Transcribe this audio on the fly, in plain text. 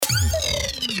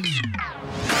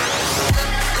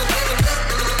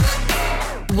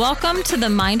Welcome to the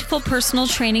Mindful Personal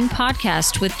Training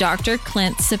Podcast with Dr.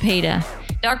 Clint Cepeda.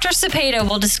 Dr. Cepeda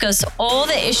will discuss all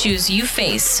the issues you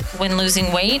face when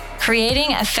losing weight,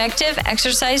 creating effective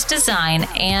exercise design,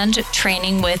 and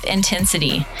training with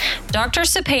intensity. Dr.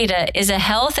 Cepeda is a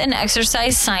health and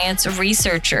exercise science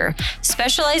researcher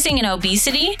specializing in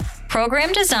obesity,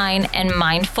 program design, and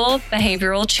mindful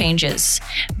behavioral changes.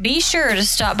 Be sure to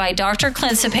stop by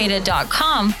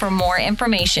drclintcepeda.com for more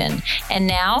information. And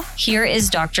now, here is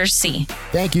Dr. C.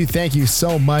 Thank you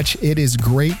so much. It is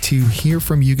great to hear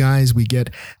from you guys. We get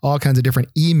all kinds of different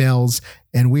emails,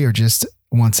 and we are just,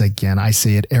 once again, I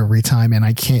say it every time, and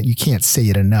you can't say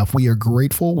it enough. We are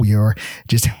grateful. We are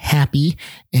just happy,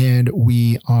 and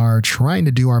we are trying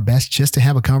to do our best just to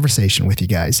have a conversation with you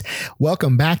guys.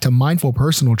 Welcome back to Mindful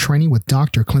Personal Training with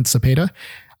Dr. Clint Cepeda.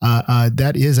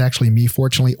 That is actually me,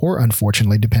 fortunately or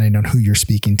unfortunately, depending on who you're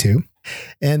speaking to.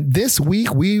 And this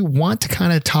week, we want to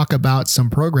kind of talk about some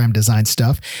program design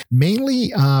stuff,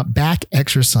 mainly back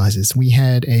exercises. We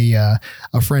had a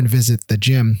friend visit the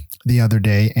gym the other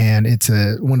day, and it's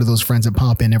one of those friends that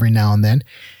pop in every now and then.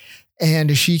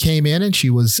 And she came in and she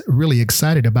was really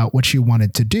excited about what she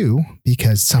wanted to do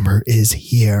because summer is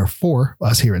here for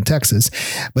us here in Texas.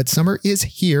 But summer is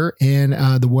here and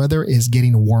the weather is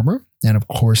getting warmer. And of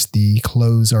course, the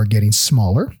clothes are getting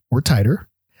smaller or tighter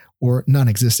or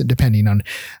non-existent, depending on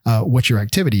what your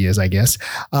activity is, I guess.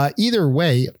 Either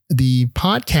way, the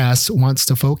podcast wants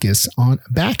to focus on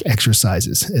back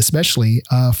exercises, especially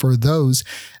for those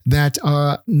that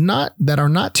are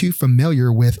not too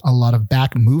familiar with a lot of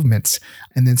back movements,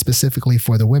 and then specifically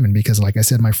for the women, because like I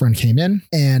said, my friend came in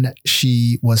and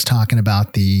she was talking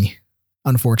about the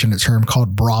unfortunate term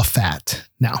called bra fat.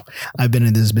 Now, I've been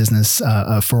in this business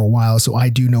for a while, so I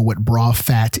do know what bra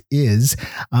fat is.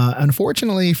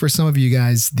 Unfortunately, for some of you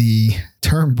guys, the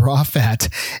term bra fat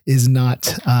is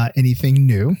not anything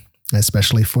new,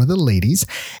 especially for the ladies.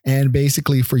 And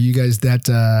basically for you guys that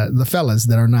the fellas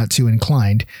that are not too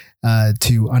inclined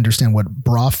to understand what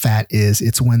bra fat is,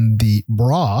 it's when the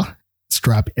bra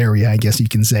strap area, I guess you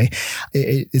can say,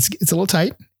 it's a little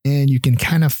tight and you can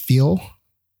kind of feel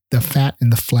the fat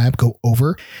and the flab go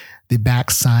over the back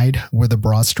side where the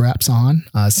bra strap's on,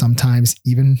 sometimes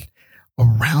even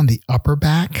around the upper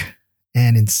back,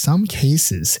 and in some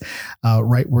cases,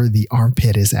 right where the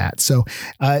armpit is at. So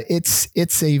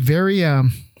it's a very,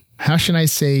 how should I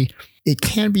say, it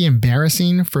can be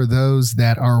embarrassing for those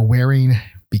that are wearing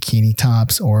bikini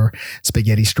tops or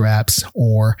spaghetti straps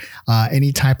or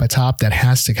any type of top that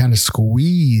has to kind of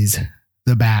squeeze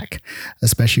the back,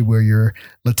 especially where your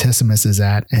latissimus is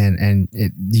at, and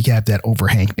you have that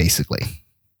overhang, basically,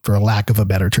 for a lack of a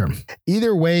better term.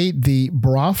 Either way, the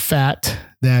bra fat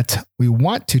that we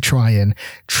want to try and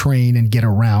train and get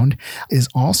around is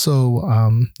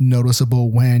also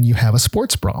noticeable when you have a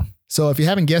sports bra. So if you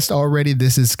haven't guessed already,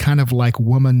 this is kind of like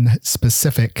woman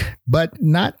specific, but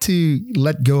not to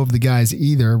let go of the guys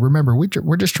either. Remember,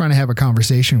 we're just trying to have a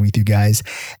conversation with you guys,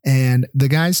 and the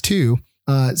guys too.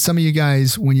 Some of you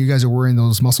guys, when you guys are wearing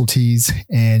those muscle tees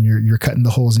and you're cutting the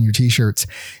holes in your t-shirts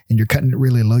and you're cutting it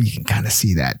really low, you can kind of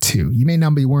see that too. You may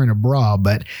not be wearing a bra,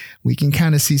 but we can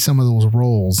kind of see some of those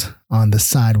rolls on the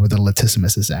side where the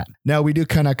latissimus is at. Now, we do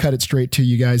kind of cut it straight to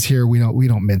you guys here. We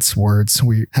don't mince words.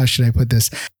 How should I put this?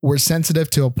 We're sensitive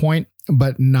to a point,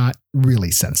 but not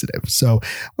really sensitive. So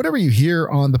whatever you hear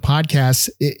on the podcast,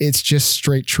 it's just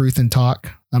straight truth and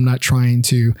talk. I'm not trying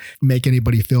to make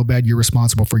anybody feel bad. You're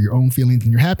responsible for your own feelings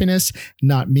and your happiness,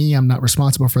 not me. I'm not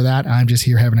responsible for that. I'm just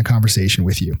here having a conversation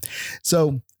with you.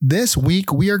 So this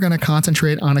week, we are going to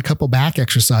concentrate on a couple back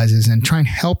exercises and try and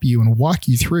help you and walk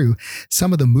you through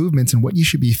some of the movements and what you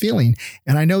should be feeling.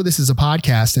 And I know this is a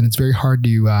podcast and it's very hard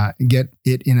to get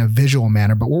it in a visual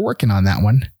manner, but we're working on that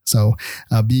one. So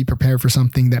be prepared for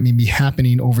something that may be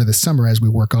happening over the summer as we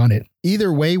work on it.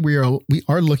 Either way, we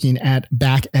are looking at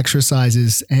back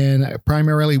exercises, and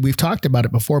primarily we've talked about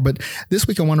it before, but this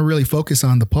week I want to really focus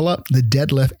on the pull-up, the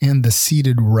deadlift, and the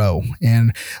seated row.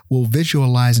 And we'll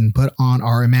visualize and put on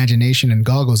our imagination and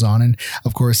goggles on. And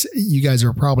of course, you guys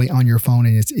are probably on your phone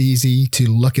and it's easy to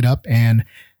look it up and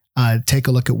take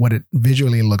a look at what it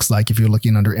visually looks like if you're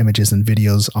looking under images and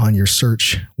videos on your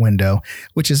search window,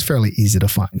 which is fairly easy to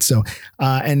find. So,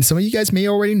 and some of you guys may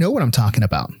already know what I'm talking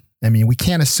about. I mean, we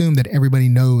can't assume that everybody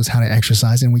knows how to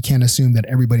exercise, and we can't assume that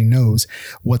everybody knows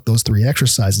what those three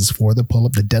exercises for: the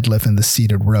pull-up, the deadlift, and the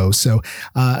seated row. So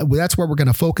that's what we're going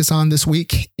to focus on this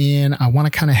week. And I want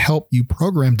to kind of help you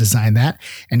program design that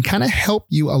and kind of help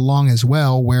you along as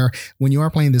well, where when you are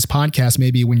playing this podcast,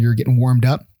 maybe when you're getting warmed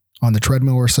up on the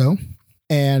treadmill or so,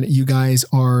 and you guys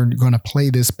are going to play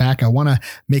this back, I want to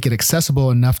make it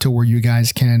accessible enough to where you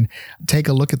guys can take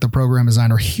a look at the program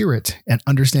design or hear it and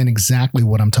understand exactly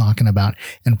what I'm talking about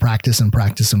and practice and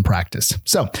practice and practice.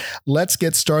 So let's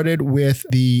get started with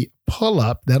the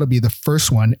pull-up. That'll be the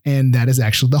first one, and that is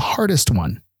actually the hardest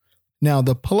one. Now,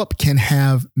 the pull-up can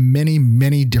have many,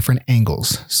 many different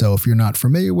angles. So if you're not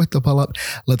familiar with the pull-up,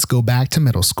 let's go back to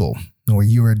middle school where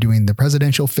you were doing the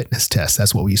presidential fitness test.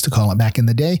 That's what we used to call it back in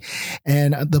the day.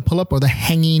 And the pull-up or the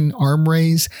hanging arm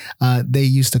raise, they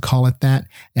used to call it that.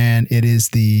 And it is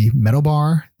the metal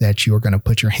bar that you are going to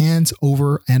put your hands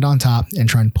over and on top and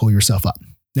try and pull yourself up.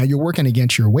 Now, you're working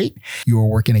against your weight, you're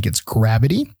working against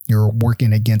gravity, you're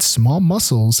working against small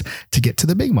muscles to get to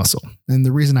the big muscle. And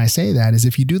the reason I say that is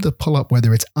if you do the pull-up,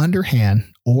 whether it's underhand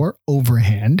or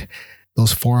overhand,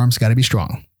 those forearms got to be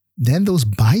strong. Then those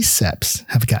biceps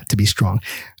have got to be strong.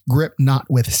 Grip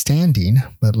notwithstanding,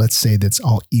 but let's say that's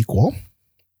all equal,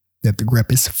 that the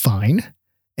grip is fine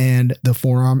and the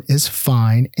forearm is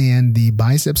fine and the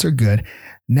biceps are good.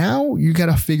 Now you got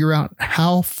to figure out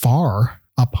how far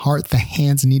apart the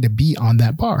hands need to be on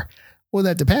that bar. Well,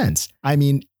 that depends. I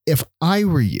mean, if I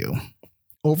were you,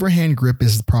 overhand grip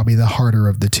is probably the harder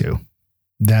of the two.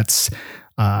 That's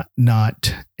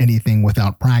not anything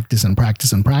without practice and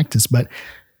practice and practice. But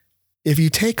if you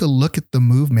take a look at the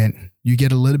movement, you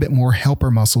get a little bit more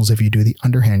helper muscles if you do the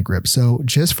underhand grip. So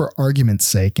just for argument's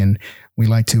sake, and we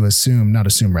like to not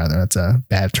assume, that's a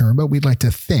bad term, but we'd like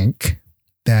to think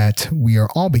that we are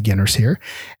all beginners here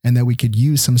and that we could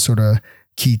use some sort of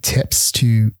key tips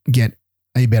to get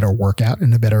a better workout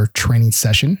and a better training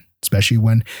session, especially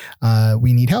when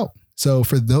we need help. So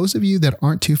for those of you that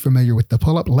aren't too familiar with the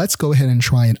pull-up, let's go ahead and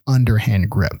try an underhand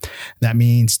grip. That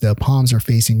means the palms are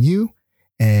facing you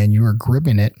and you are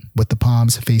gripping it with the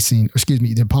palms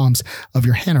of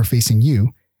your hand are facing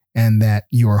you and that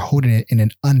you are holding it in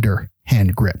an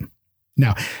underhand grip.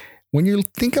 Now, when you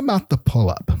think about the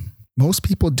pull-up, most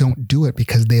people don't do it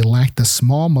because they lack the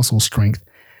small muscle strength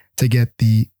to get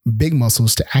the big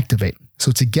muscles to activate.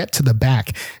 So to get to the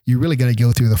back, you really got to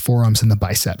go through the forearms and the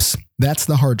biceps. That's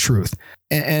the hard truth.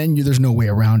 And there's no way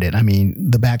around it. I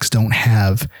mean, the backs don't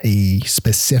have a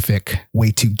specific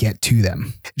way to get to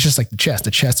them. It's just like the chest.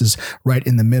 The chest is right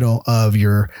in the middle of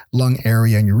your lung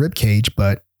area and your rib cage,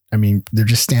 but I mean, they're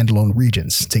just standalone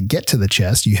regions. To get to the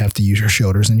chest, you have to use your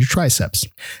shoulders and your triceps.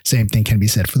 Same thing can be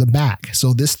said for the back.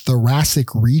 So this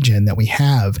thoracic region that we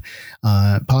have,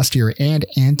 posterior and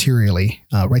anteriorly,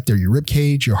 right there, your rib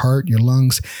cage, your heart, your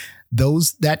lungs,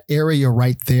 that area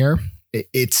right there,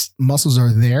 its muscles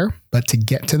are there, but to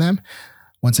get to them,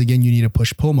 once again, you need a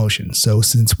push-pull motion. So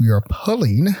since we are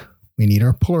pulling, we need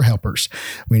our puller helpers.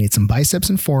 We need some biceps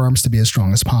and forearms to be as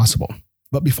strong as possible.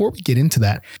 But before we get into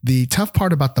that, the tough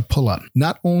part about the pull-up,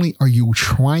 not only are you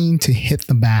trying to hit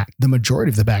the back, the majority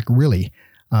of the back really,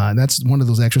 that's one of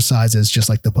those exercises just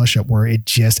like the push-up where it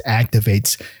just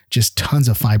activates just tons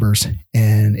of fibers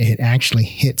and it actually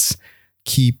hits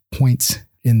key points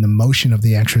in the motion of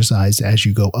the exercise as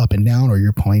you go up and down or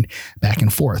you're pulling back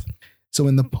and forth. So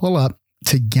in the pull-up,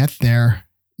 to get there,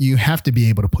 you have to be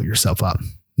able to pull yourself up.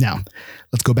 Now,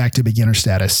 let's go back to beginner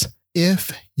status.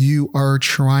 If you are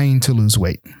trying to lose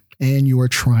weight and you are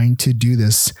trying to do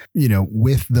this,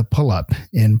 with the pull-up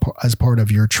as part of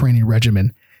your training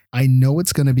regimen, I know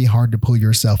it's going to be hard to pull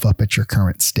yourself up at your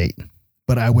current state,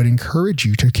 but I would encourage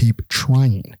you to keep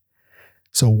trying.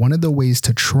 So one of the ways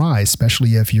to try,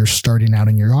 especially if you're starting out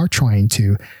and you are trying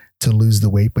to lose the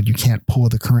weight, but you can't pull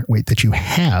the current weight that you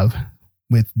have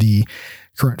with the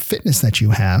current fitness that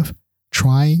you have,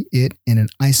 try it in an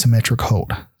isometric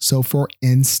hold. So for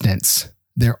instance,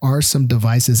 there are some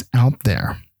devices out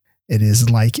there. It is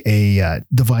like a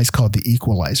device called the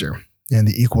equalizer. And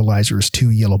the equalizer is 2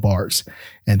 yellow bars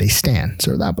and they stand.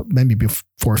 So that maybe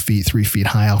 4 feet, 3 feet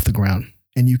high off the ground.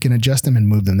 And you can adjust them and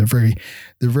move them. They're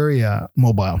very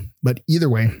mobile. But either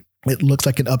way, it looks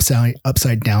like an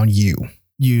upside down U.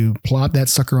 You plop that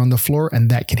sucker on the floor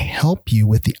and that can help you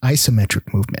with the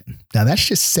isometric movement. Now that's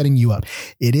just setting you up.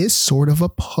 It is sort of a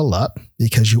pull-up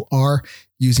because you are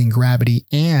using gravity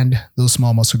and those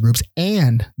small muscle groups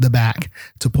and the back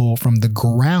to pull from the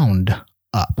ground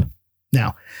up.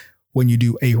 Now, when you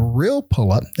do a real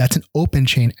pull-up, that's an open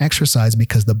chain exercise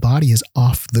because the body is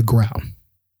off the ground.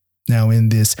 Now in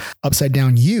this upside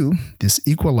down U, this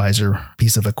equalizer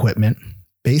piece of equipment,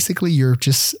 basically you're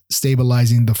just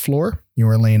stabilizing the floor. You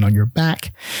are laying on your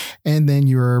back and then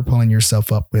you're pulling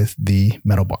yourself up with the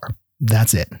metal bar.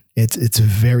 That's it. It's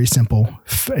very simple.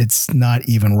 It's not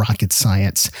even rocket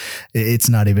science. It's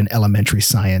not even elementary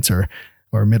science or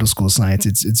or middle school science.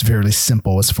 It's fairly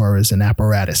simple as far as an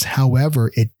apparatus.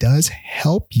 However, it does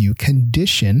help you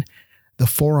condition the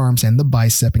forearms and the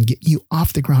bicep and get you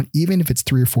off the ground, even if it's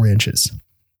 3 or 4 inches.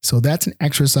 So that's an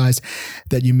exercise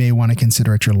that you may want to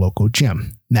consider at your local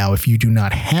gym. Now, if you do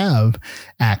not have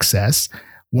access,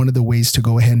 one of the ways to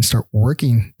go ahead and start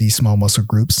working these small muscle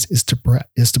groups is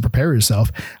to prepare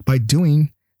yourself by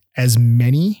doing as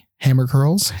many hammer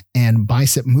curls and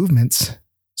bicep movements.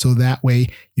 So that way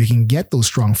you can get those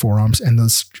strong forearms and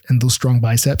those strong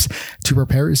biceps to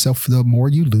prepare yourself for the more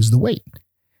you lose the weight.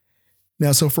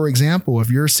 Now, so for example,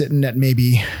 if you're sitting at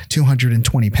maybe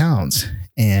 220 pounds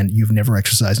and you've never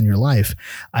exercised in your life,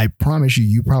 I promise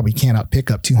you probably cannot pick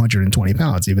up 220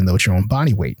 pounds, even though it's your own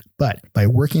body weight. But by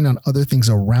working on other things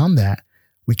around that,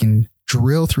 we can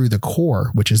drill through the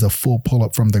core, which is a full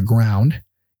pull-up from the ground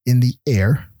in the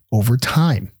air over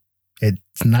time.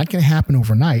 It's not going to happen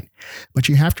overnight, but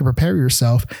you have to prepare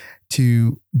yourself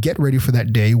to get ready for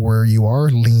that day where you are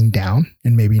lean down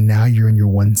and maybe now you're in your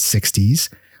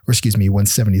 160s, or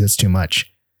 170, that's too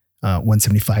much.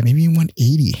 175, maybe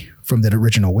 180 from that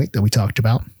original weight that we talked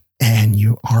about. And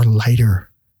you are lighter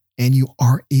and you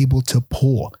are able to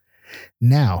pull.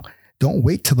 Now, don't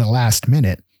wait till the last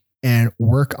minute and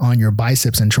work on your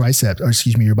biceps and triceps,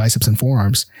 your biceps and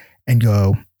forearms and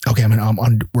go, okay, I'm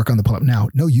on work on the pull-up now.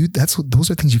 No,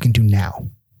 those are things you can do now.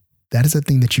 That is a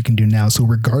thing that you can do now. So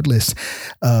regardless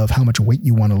of how much weight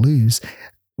you want to lose,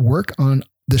 work on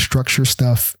the structure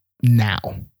stuff now.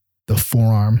 The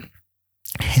forearm,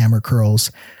 hammer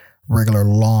curls, regular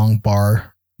long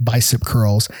bar bicep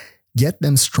curls, get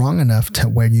them strong enough to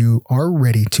where you are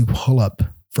ready to pull up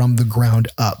from the ground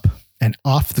up and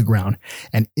off the ground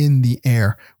and in the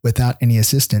air without any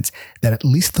assistance, that at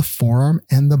least the forearm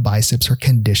and the biceps are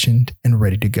conditioned and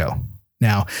ready to go.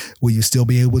 Now, will you still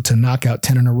be able to knock out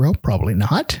 10 in a row? Probably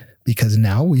not, because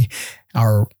now we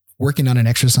are working on an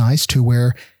exercise to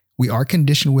where we are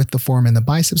conditioned with the forearm and the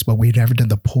biceps, but we've never done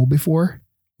the pull before.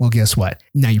 Well, guess what?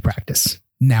 Now you practice.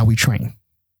 Now we train.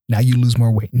 Now you lose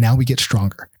more weight. Now we get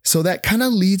stronger. So that kind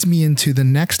of leads me into the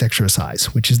next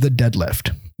exercise, which is the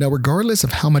deadlift. Now, regardless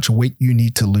of how much weight you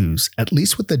need to lose, at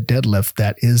least with the deadlift,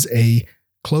 that is a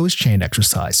closed chain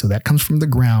exercise. So that comes from the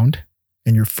ground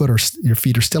and your feet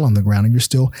are still on the ground and you're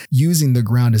still using the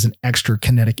ground as an extra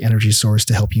kinetic energy source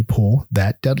to help you pull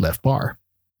that deadlift bar.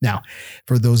 Now,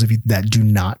 for those of you that do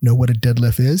not know what a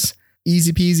deadlift is,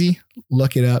 easy peasy,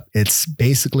 look it up. It's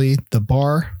basically the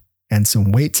bar and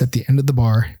some weights at the end of the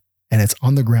bar, and it's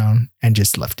on the ground, and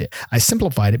just lift it. I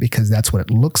simplified it because that's what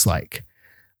it looks like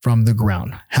from the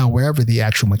ground. However, the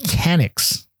actual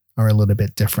mechanics are a little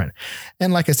bit different.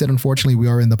 And like I said, unfortunately, we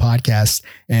are in the podcast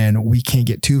and we can't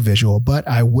get too visual, but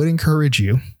I would encourage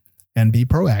you and be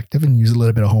proactive and use a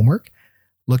little bit of homework.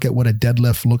 Look at what a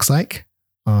deadlift looks like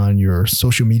on your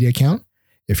social media account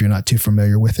if you're not too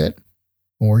familiar with it,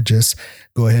 or just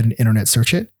go ahead and internet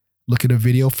search it. Look at a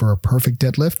video for a perfect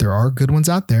deadlift. There are good ones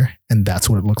out there, and that's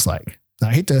what it looks like. Now,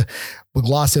 I hate to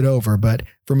gloss it over, but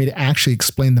for me to actually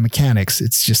explain the mechanics,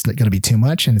 it's just going to be too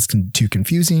much and it's too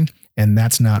confusing. And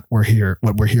that's not what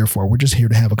we're here for. We're just here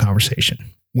to have a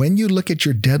conversation. When you look at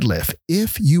your deadlift,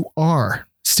 if you are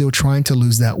still trying to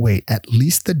lose that weight, at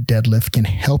least the deadlift can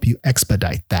help you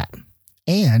expedite that.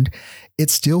 And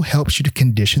it still helps you to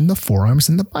condition the forearms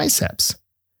and the biceps.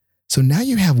 So now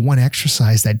you have one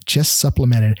exercise that just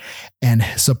supplemented and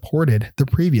supported the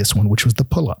previous one, which was the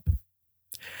pull-up.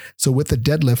 So with the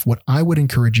deadlift, what I would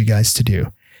encourage you guys to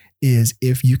do is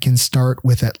if you can start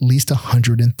with at least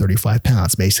 135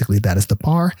 pounds, basically that is the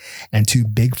bar and 2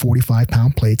 big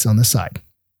 45-pound plates on the side.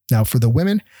 Now for the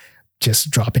women, just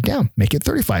drop it down, make it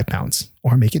 35 pounds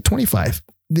or make it 25.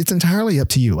 It's entirely up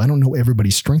to you. I don't know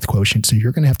everybody's strength quotient, so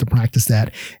you're going to have to practice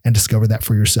that and discover that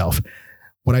for yourself.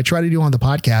 What I try to do on the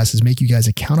podcast is make you guys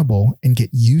accountable and get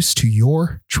used to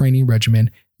your training regimen,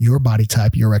 your body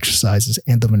type, your exercises,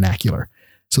 and the vernacular.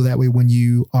 So that way, when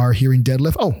you are hearing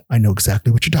deadlift, oh, I know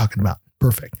exactly what you're talking about.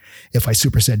 Perfect. If I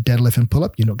superset deadlift and pull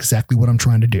up, you know exactly what I'm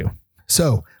trying to do.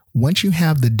 So once you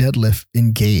have the deadlift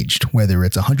engaged, whether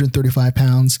it's 135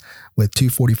 pounds with 2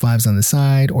 45s on the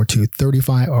side or 2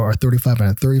 35 or a 35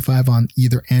 and a 35 on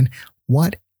either end,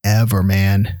 whatever,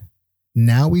 man.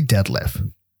 Now we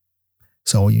deadlift.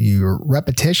 So your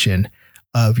repetition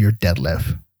of your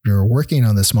deadlift, you're working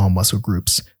on the small muscle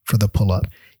groups for the pull-up,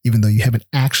 even though you haven't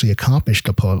actually accomplished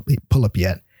a pull-up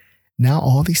yet. Now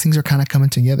all these things are kind of coming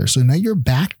together. So now your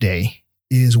back day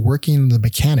is working the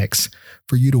mechanics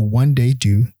for you to one day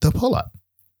do the pull-up.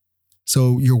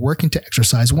 So you're working to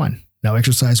exercise 1. Now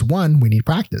exercise 1, we need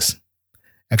practice.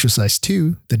 Exercise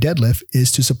 2, the deadlift,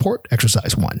 is to support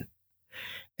exercise 1.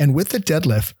 And with the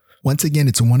deadlift, Once again,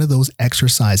 it's one of those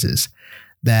exercises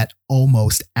that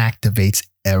almost activates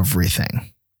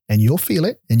everything. And you'll feel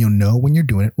it and you'll know when you're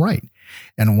doing it right.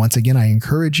 And once again, I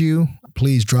encourage you,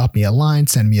 please drop me a line,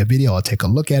 send me a video. I'll take a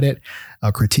look at it.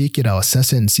 I'll critique it. I'll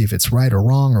assess it and see if it's right or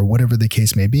wrong or whatever the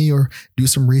case may be, or do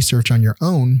some research on your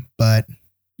own. But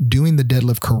doing the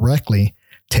deadlift correctly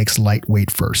takes light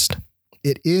weight first.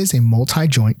 It is a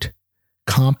multi-joint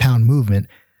compound movement,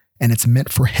 and it's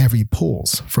meant for heavy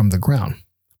pulls from the ground.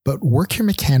 But work your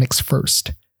mechanics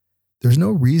first. There's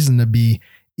no reason to be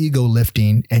ego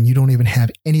lifting and you don't even have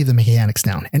any of the mechanics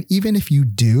down. And even if you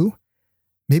do,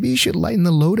 maybe you should lighten the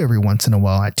load every once in a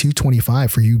while at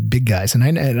 225 for you big guys. And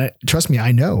I trust me,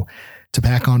 I know to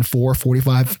pack on 4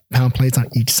 45-pound plates on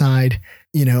each side,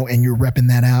 and you're repping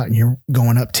that out and you're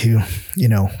going up to,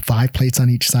 5 plates on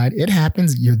each side. It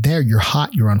happens. You're there. You're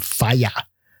hot. You're on fire.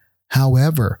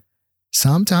 However,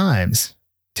 sometimes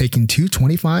taking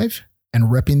 225 and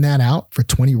repping that out for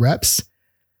 20 reps,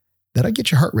 that'll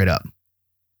get your heart rate up.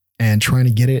 And trying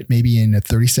to get it maybe in a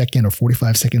 30-second or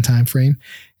 45-second time frame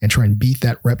and try and beat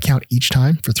that rep count each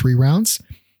time for 3 rounds.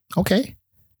 Okay,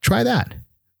 try that.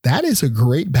 That is a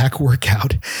great back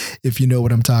workout if you know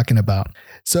what I'm talking about.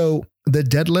 So the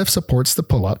deadlift supports the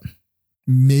pull-up,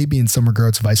 maybe in some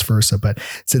regards vice versa. But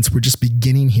since we're just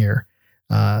beginning here,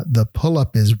 the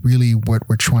pull-up is really what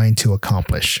we're trying to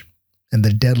accomplish. And the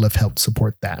deadlift helps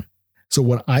support that. So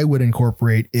what I would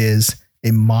incorporate is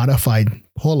a modified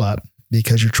pull-up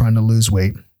because you're trying to lose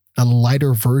weight, a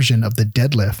lighter version of the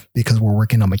deadlift because we're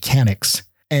working on mechanics.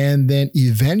 And then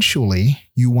eventually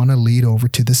you want to lead over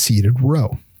to the seated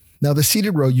row. Now the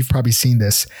seated row, you've probably seen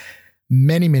this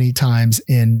many, many times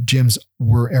in gyms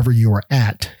wherever you are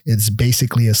at. It's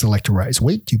basically a selectorized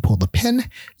weight. You pull the pin,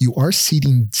 you are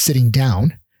sitting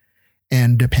down,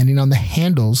 and depending on the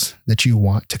handles that you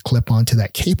want to clip onto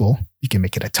that cable, you can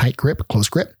make it a tight grip, close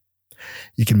grip.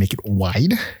 You can make it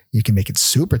wide. You can make it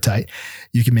super tight.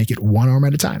 You can make it one arm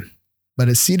at a time. But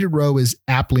a seated row is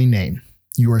aptly named.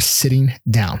 You are sitting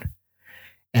down.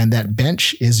 And that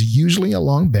bench is usually a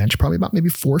long bench, probably about maybe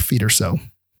 4 feet or so.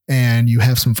 And you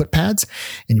have some foot pads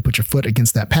and you put your foot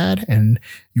against that pad and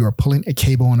you are pulling a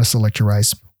cable on a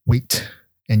selectorized weight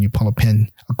and you pull a pin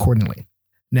accordingly.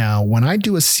 Now, when I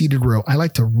do a seated row, I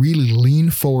like to really lean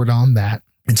forward on that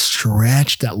and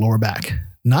stretch that lower back.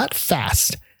 Not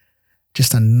fast.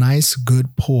 Just a nice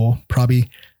good pull, probably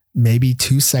maybe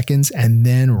 2 seconds, and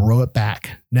then row it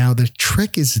back. Now, the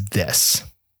trick is this.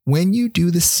 When you do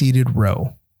the seated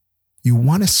row, you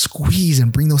want to squeeze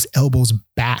and bring those elbows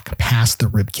back past the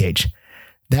rib cage.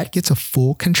 That gets a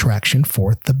full contraction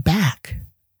for the back.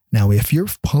 Now, if you're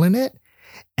pulling it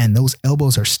and those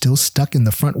elbows are still stuck in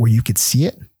the front where you could see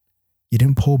it, you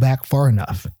didn't pull back far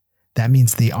enough. That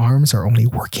means the arms are only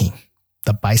working.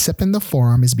 The bicep and the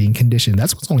forearm is being conditioned.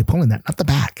 That's what's only pulling that, not the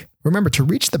back. Remember, to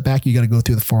reach the back, you got to go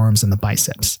through the forearms and the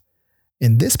biceps.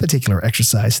 In this particular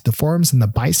exercise, the forearms and the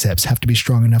biceps have to be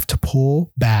strong enough to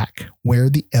pull back where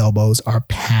the elbows are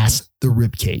past the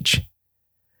rib cage.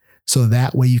 So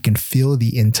that way you can feel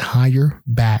the entire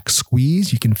back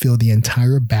squeeze. You can feel the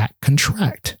entire back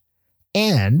contract.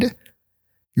 And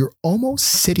you're almost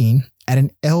sitting at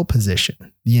an L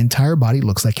position. The entire body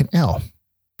looks like an L.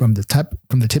 From the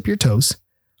tip of your toes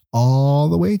all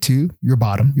the way to your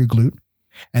bottom, your glute.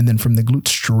 And then from the glute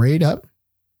straight up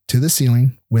to the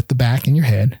ceiling with the back and your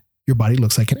head, your body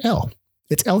looks like an L.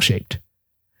 It's L-shaped.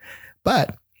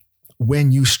 But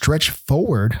when you stretch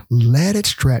forward, let it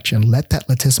stretch and let that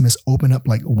latissimus open up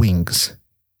like wings.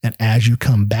 And as you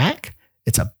come back,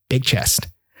 it's a big chest.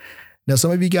 Now,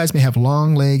 some of you guys may have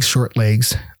long legs, short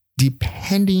legs,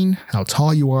 depending how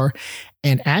tall you are.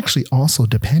 And actually also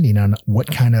depending on what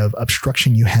kind of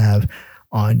obstruction you have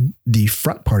on the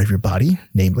front part of your body,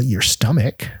 namely your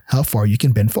stomach, how far you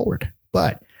can bend forward.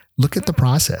 But look at the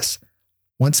process.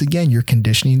 Once again, you're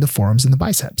conditioning the forearms and the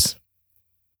biceps.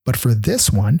 But for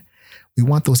this one, we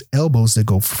want those elbows to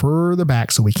go further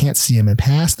back so we can't see them and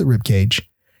past the rib cage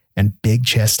and big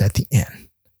chest at the end.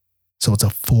 So it's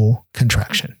a full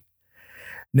contraction.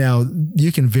 Now,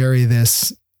 you can vary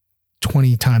this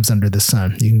 20 times under the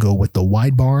sun. You can go with the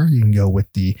wide bar. You can go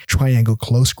with the triangle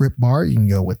close grip bar. You can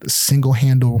go with the single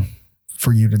handle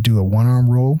for you to do a 1-arm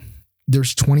roll.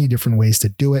 There's 20 different ways to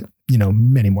do it.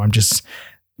 Many more. I'm just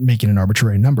making an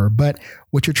arbitrary number. But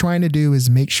what you're trying to do is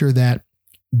make sure that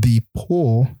the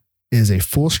pull is a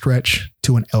full stretch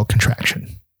to an L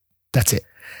contraction. That's it.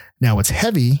 Now it's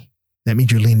heavy. That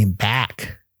means you're leaning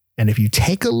back. And if you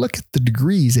take a look at the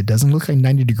degrees, it doesn't look like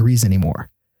 90 degrees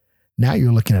anymore. Now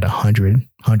you're looking at 100,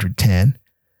 110.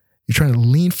 You're trying to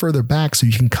lean further back so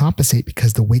you can compensate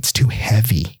because the weight's too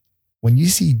heavy. When you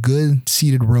see good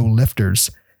seated row lifters,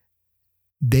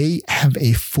 they have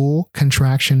a full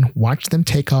contraction. Watch them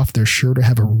take off their shirt or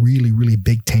have a really, really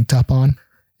big tank top on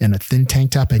and a thin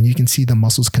tank top, and you can see the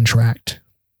muscles contract.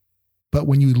 But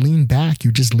when you lean back,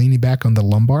 you're just leaning back on the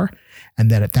lumbar,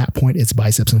 and then at that point, it's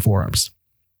biceps and forearms.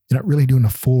 You're not really doing a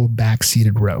full back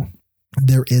seated row.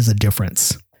 There is a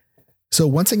difference. So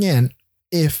once again,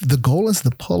 if the goal is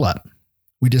the pull-up,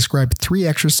 we described 3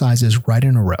 exercises right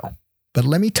in a row. But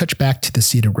let me touch back to the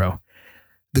seated row.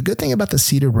 The good thing about the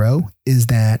seated row is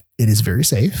that it is very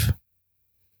safe.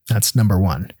 That's number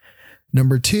 1.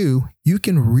 Number 2, you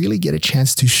can really get a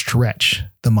chance to stretch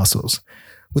the muscles.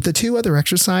 With the 2 other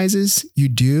exercises, you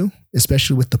do,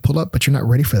 especially with the pull-up, but you're not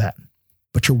ready for that.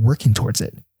 But you're working towards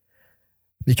it.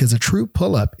 Because a true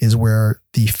pull-up is where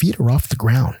the feet are off the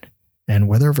ground. And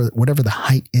whatever the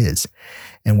height is,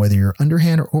 and whether you're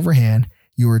underhand or overhand,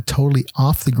 you are totally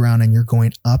off the ground and you're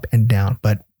going up and down.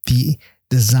 But the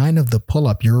design of the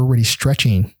pull-up, you're already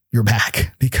stretching your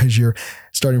back because you're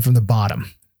starting from the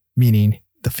bottom, meaning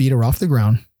the feet are off the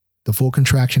ground. The full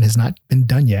contraction has not been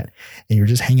done yet, and you're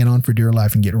just hanging on for dear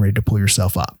life and getting ready to pull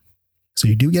yourself up. So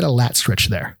you do get a lat stretch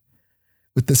there.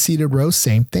 With the seated row,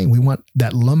 same thing. We want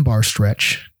that lumbar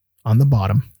stretch on the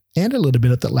bottom and a little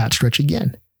bit of the lat stretch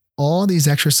again. All these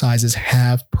exercises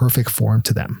have perfect form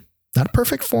to them. Not a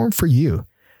perfect form for you.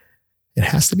 It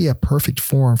has to be a perfect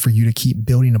form for you to keep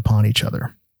building upon each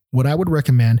other. What I would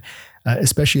recommend,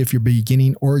 especially if you're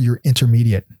beginning or you're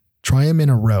intermediate, try them in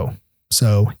a row.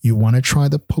 So you want to try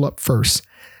the pull-up first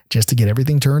just to get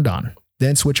everything turned on.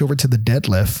 Then switch over to the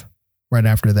deadlift right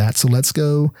after that. So let's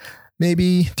go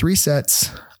maybe 3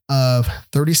 sets of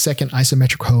 30-second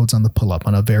isometric holds on the pull-up,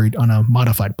 on a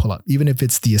modified pull-up, even if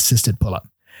it's the assisted pull-up.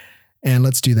 And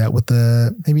let's do that with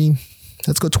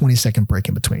let's go 20-second break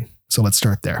in between. So let's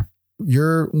start there.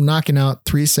 You're knocking out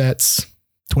 3 sets,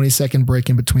 20-second break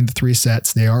in between the 3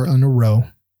 sets. They are on a row,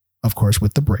 of course,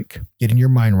 with the break. Getting your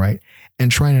mind right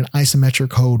and trying an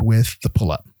isometric hold with the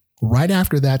pull-up. Right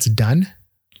after that's done,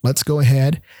 let's go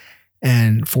ahead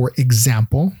and, for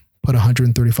example, put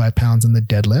 135 pounds in the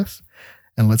deadlift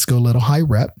and let's go a little high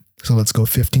rep. So let's go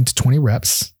 15 to 20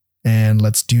 reps and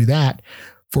let's do that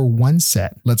for 1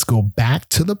 set. Let's go back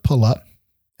to the pull-up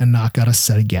and knock out a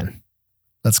set again.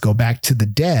 Let's go back to the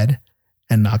dead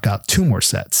and knock out 2 more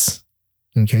sets.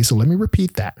 Okay, so let me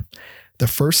repeat that. The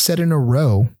first set in a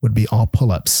row would be all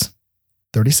pull-ups,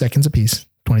 30 seconds apiece,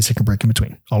 20-second break in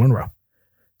between, all in a row.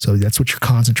 So that's what you're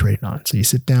concentrating on. So you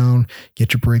sit down,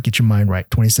 get your break, get your mind right.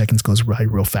 20 seconds goes right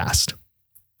real fast.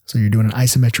 So you're doing an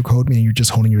isometric hold, meaning you're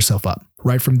just holding yourself up.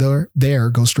 Right from there,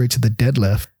 go straight to the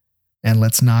deadlift and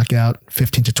let's knock out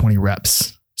 15 to 20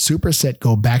 reps. Superset,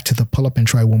 go back to the pull-up and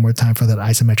try one more time for that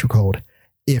isometric hold.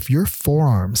 If your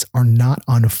forearms are not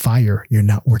on fire, you're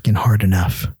not working hard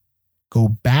enough. Go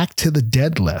back to the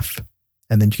deadlift,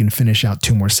 and then you can finish out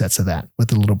 2 more sets of that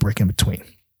with a little break in between.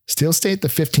 Still stay at the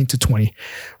 15 to 20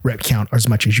 rep count or as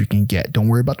much as you can get. Don't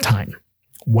worry about time.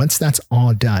 Once that's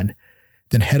all done,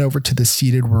 then head over to the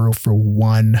seated row for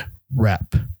 1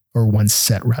 rep or 1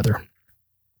 set rather.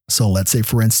 So let's say,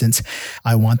 for instance,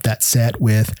 I want that set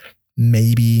with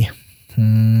maybe,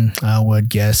 I would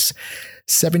guess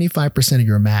 75% of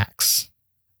your max,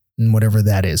 and whatever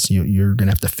that is, you're going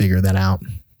to have to figure that out.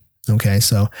 Okay,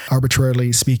 so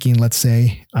arbitrarily speaking, let's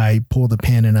say I pull the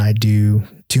pin and I do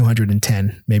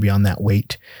 210, maybe on that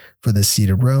weight for the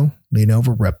seated row, lean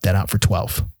over, rep that out for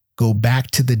 12. Go back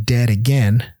to the dead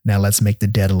again. Now let's make the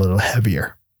dead a little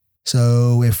heavier.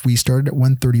 So if we started at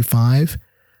 135,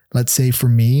 let's say for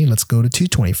me, let's go to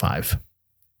 225.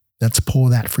 Let's pull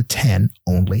that for 10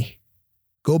 only.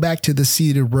 Go back to the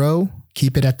seated row,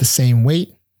 keep it at the same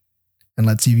weight, and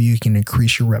let's see if you can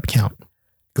increase your rep count.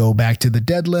 Go back to the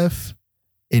deadlift,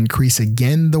 increase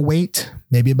again the weight,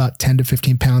 maybe about 10 to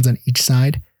 15 pounds on each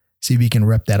side. See if you can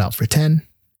rep that out for 10.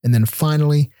 And then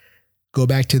finally, go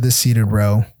back to the seated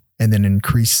row and then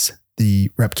increase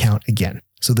the rep count again.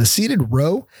 So the seated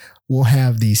row will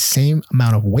have the same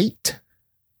amount of weight.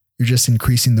 You're just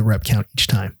increasing the rep count each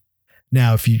time.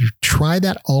 Now, if you try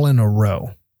that all in a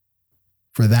row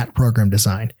for that program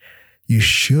design, you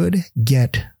should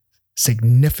get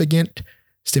significant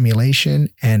stimulation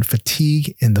and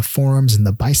fatigue in the forearms and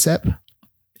the bicep,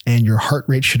 and your heart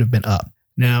rate should have been up.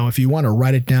 Now, if you want to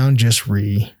write it down, just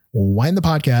rewind the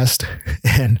podcast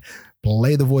and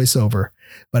play the voiceover.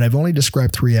 But I've only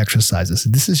described 3 exercises.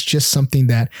 This is just something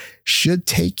that should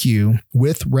take you,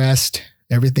 with rest,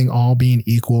 everything all being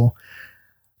equal,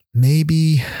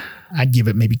 maybe I'd give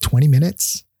it maybe 20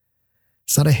 minutes.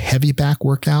 It's not a heavy back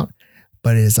workout,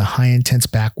 but it is a high intense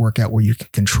back workout where you can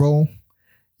control,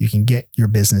 you can get your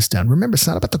business done. Remember, it's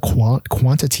not about the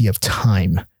quantity of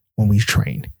time when we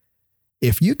train.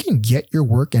 if you can get your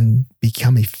work and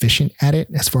become efficient at it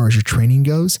as far as your training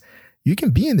goes, you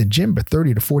can be in the gym for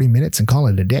 30 to 40 minutes and call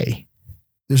it a day.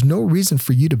 There's no reason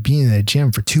for you to be in the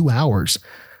gym for 2 hours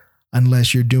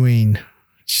unless you're doing,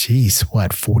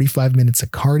 45 minutes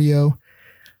of cardio,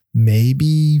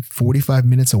 maybe 45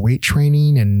 minutes of weight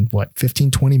training, and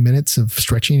 15, 20 minutes of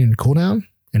stretching and cool down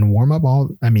and warm up.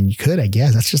 You could, I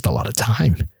guess. That's just a lot of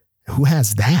time. Who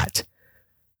has that?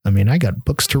 I got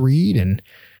books to read and,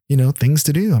 things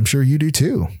to do. I'm sure you do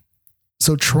too.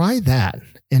 So try that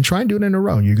and try and do it in a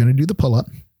row. You're going to do the pull-up,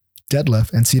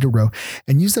 deadlift, and seated row,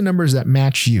 and use the numbers that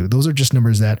match you. Those are just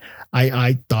numbers that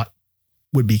I thought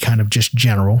would be kind of just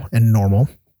general and normal.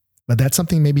 But that's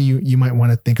something maybe you might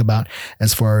want to think about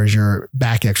as far as your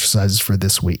back exercises for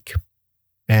this week.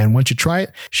 And once you try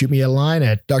it, shoot me a line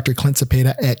at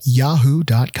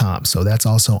drclintcepeda@yahoo.com. So that's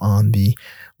also on the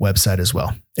website as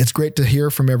well. It's great to hear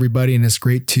from everybody, and it's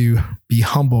great to be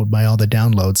humbled by all the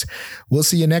downloads. We'll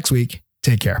see you next week.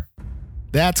 Take care.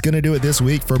 That's going to do it this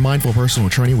week for Mindful Personal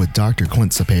Training with Dr.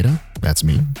 Clint Cepeda. That's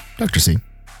me, Dr. C.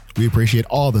 We appreciate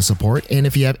all the support, and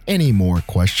if you have any more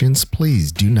questions,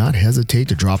 please do not hesitate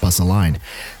to drop us a line.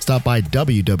 Stop by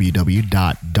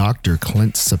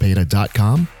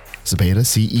www.drclintcepeda.com. Cepeda,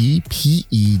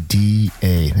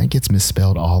 C-E-P-E-D-A. That gets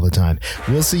misspelled all the time.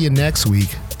 We'll see you next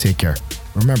week. Take care.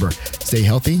 Remember, stay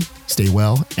healthy, stay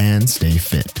well, and stay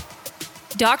fit.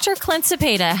 Dr. Clint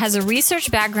Cepeda has a research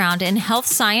background in health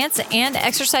science and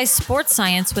exercise sports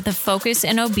science with a focus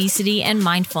in obesity and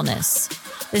mindfulness.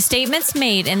 The statements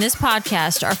made in this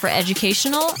podcast are for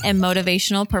educational and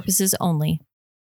motivational purposes only.